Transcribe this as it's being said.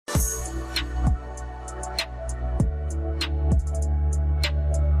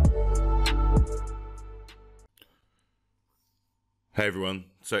Hey everyone,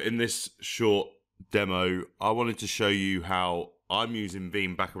 so in this short demo I wanted to show you how I'm using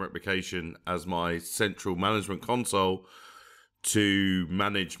Veeam Backup Replication as my central management console to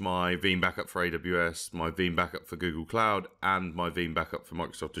manage my Veeam Backup for AWS, my Veeam Backup for Google Cloud, and my Veeam Backup for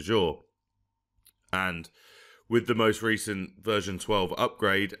Microsoft Azure. And with the most recent version 12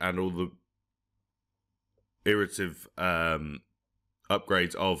 upgrade and all the iterative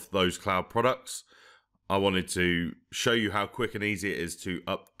upgrades of those cloud products, I wanted to show you how quick and easy it is to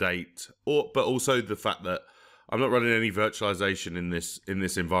update, but also the fact that I'm not running any virtualization in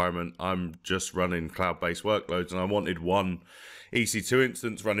this environment. I'm just running cloud-based workloads, and I wanted one EC2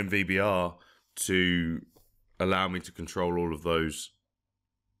 instance running VBR to allow me to control all of those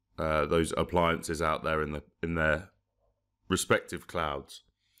appliances out there in their respective clouds.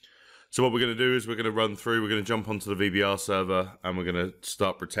 So what we're going to do is we're going to run through. We're going to jump onto the VBR server, and we're going to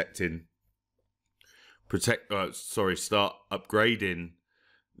start start upgrading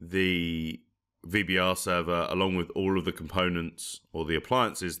the VBR server along with all of the components or the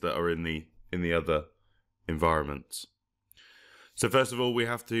appliances that are in the other environments. So first of all, we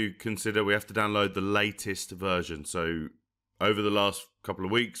have to download the latest version. So over the last couple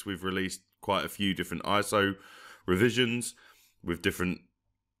of weeks, we've released quite a few different ISO revisions with different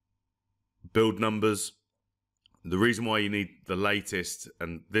build numbers. The reason why you need the latest,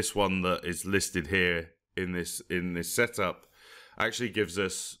 and this one that is listed here in this setup, actually gives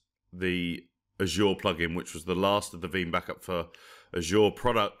us the Azure plugin, which was the last of the Veeam Backup for Azure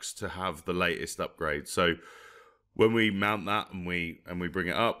products to have the latest upgrade. So when we mount that and we bring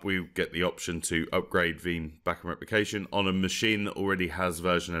it up, we get the option to upgrade Veeam Backup Replication on a machine that already has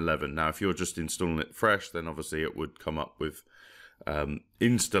version 11. Now, if you're just installing it fresh, then obviously it would come up with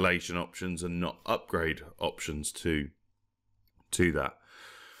installation options and not upgrade options to that.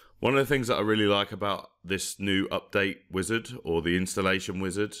 One of the things that I really like about this new update wizard, or the installation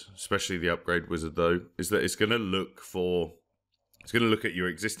wizard, especially the upgrade wizard though, is that it's going to look at your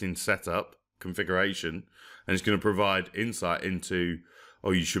existing setup configuration, and it's going to provide insight into, oh,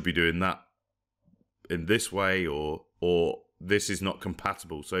 you should be doing that in this way, or this is not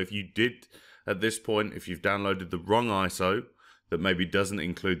compatible. So if you did at this point, if you've downloaded the wrong ISO that maybe doesn't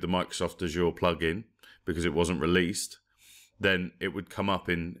include the Microsoft Azure plugin because it wasn't released, then it would come up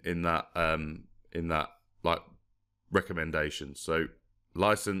in that like recommendations. So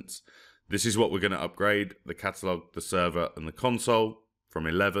license, this is what we're going to upgrade: the catalog, the server, and the console from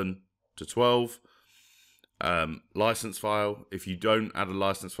 11 to 12. License file, if you don't add a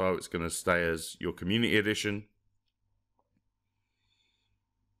license file, it's going to stay as your community edition.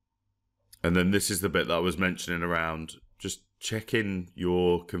 And then this is the bit that I was mentioning around just checking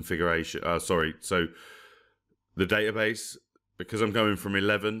your configuration. So the database, because I'm going from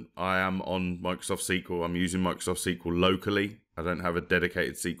 11, I am on Microsoft SQL. I'm using Microsoft SQL locally. I don't have a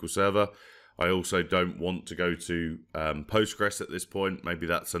dedicated SQL server. I also don't want to go to Postgres at this point. Maybe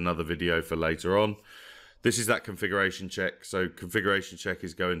that's another video for later on. This is that configuration check. So configuration check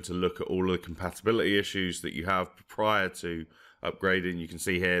is going to look at all of the compatibility issues that you have prior to upgrading. You can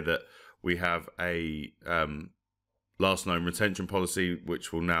see here that we have a last known retention policy,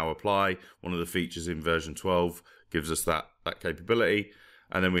 which will now apply. One of the features in version 12 gives us that capability,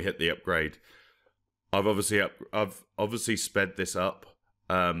 and then we hit the upgrade. I've obviously sped this up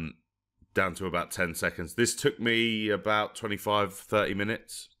down to about 10 seconds. This took me about 25-30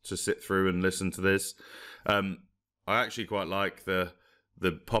 minutes to sit through and listen to this. I actually quite like the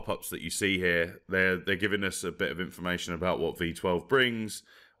pop-ups that you see here. They're giving us a bit of information about what V12 brings.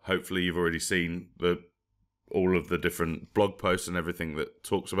 Hopefully you've already seen all of the different blog posts and everything that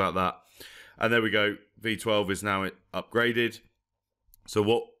talks about that. And there we go. V12 is now upgraded.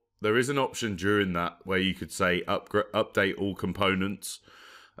 So there is an option during that where you could say update all components.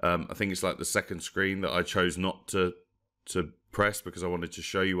 I think it's like the second screen that I chose not to press because I wanted to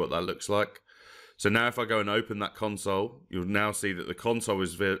show you what that looks like. So now if I go and open that console, you'll now see that the console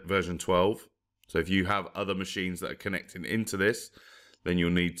is version 12. So if you have other machines that are connecting into this, then you'll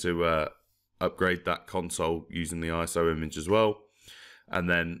need to upgrade that console using the ISO image as well. And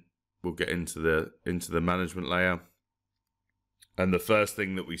then we'll get into the management layer. And the first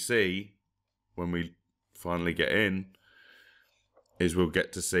thing that we see when we finally get in is we'll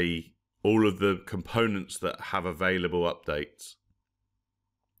get to see all of the components that have available updates.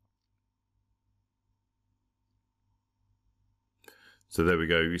 So there we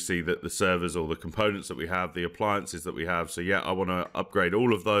go. You see that the servers, or the components that we have, the appliances that we have. So yeah, I want to upgrade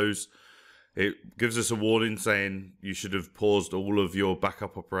all of those. It gives us a warning saying you should have paused all of your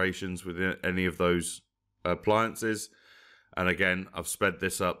backup operations with any of those appliances. And again, I've sped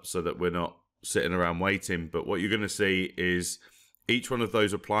this up so that we're not sitting around waiting. But what you're going to see is each one of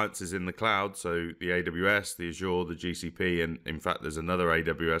those appliances in the cloud, so the AWS, the Azure, the GCP, and in fact there's another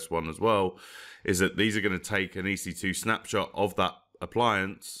AWS one as well, is that these are going to take an EC2 snapshot of that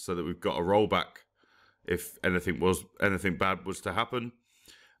appliance so that we've got a rollback if anything bad was to happen.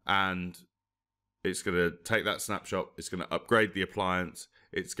 And it's going to take that snapshot, it's going to upgrade the appliance,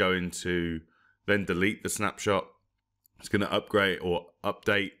 it's going to then delete the snapshot, it's going to upgrade or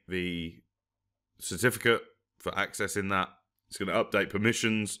update the certificate for accessing that, it's going to update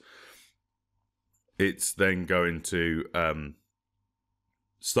permissions, it's then going to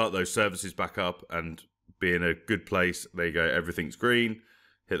start those services back up and be in a good place. There you go, everything's green.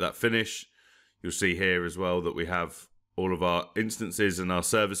 Hit that finish. You'll see here as well that we have all of our instances and our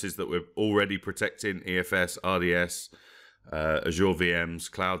services that we're already protecting: EFS, RDS, Azure VMs,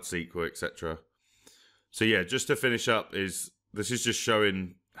 Cloud SQL, etc. So yeah, just to finish up, this is just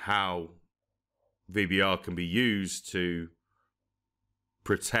showing how VBR can be used to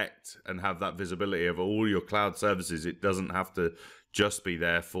protect and have that visibility of all your cloud services. It doesn't have to just be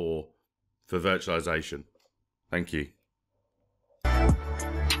there for virtualization. Thank you.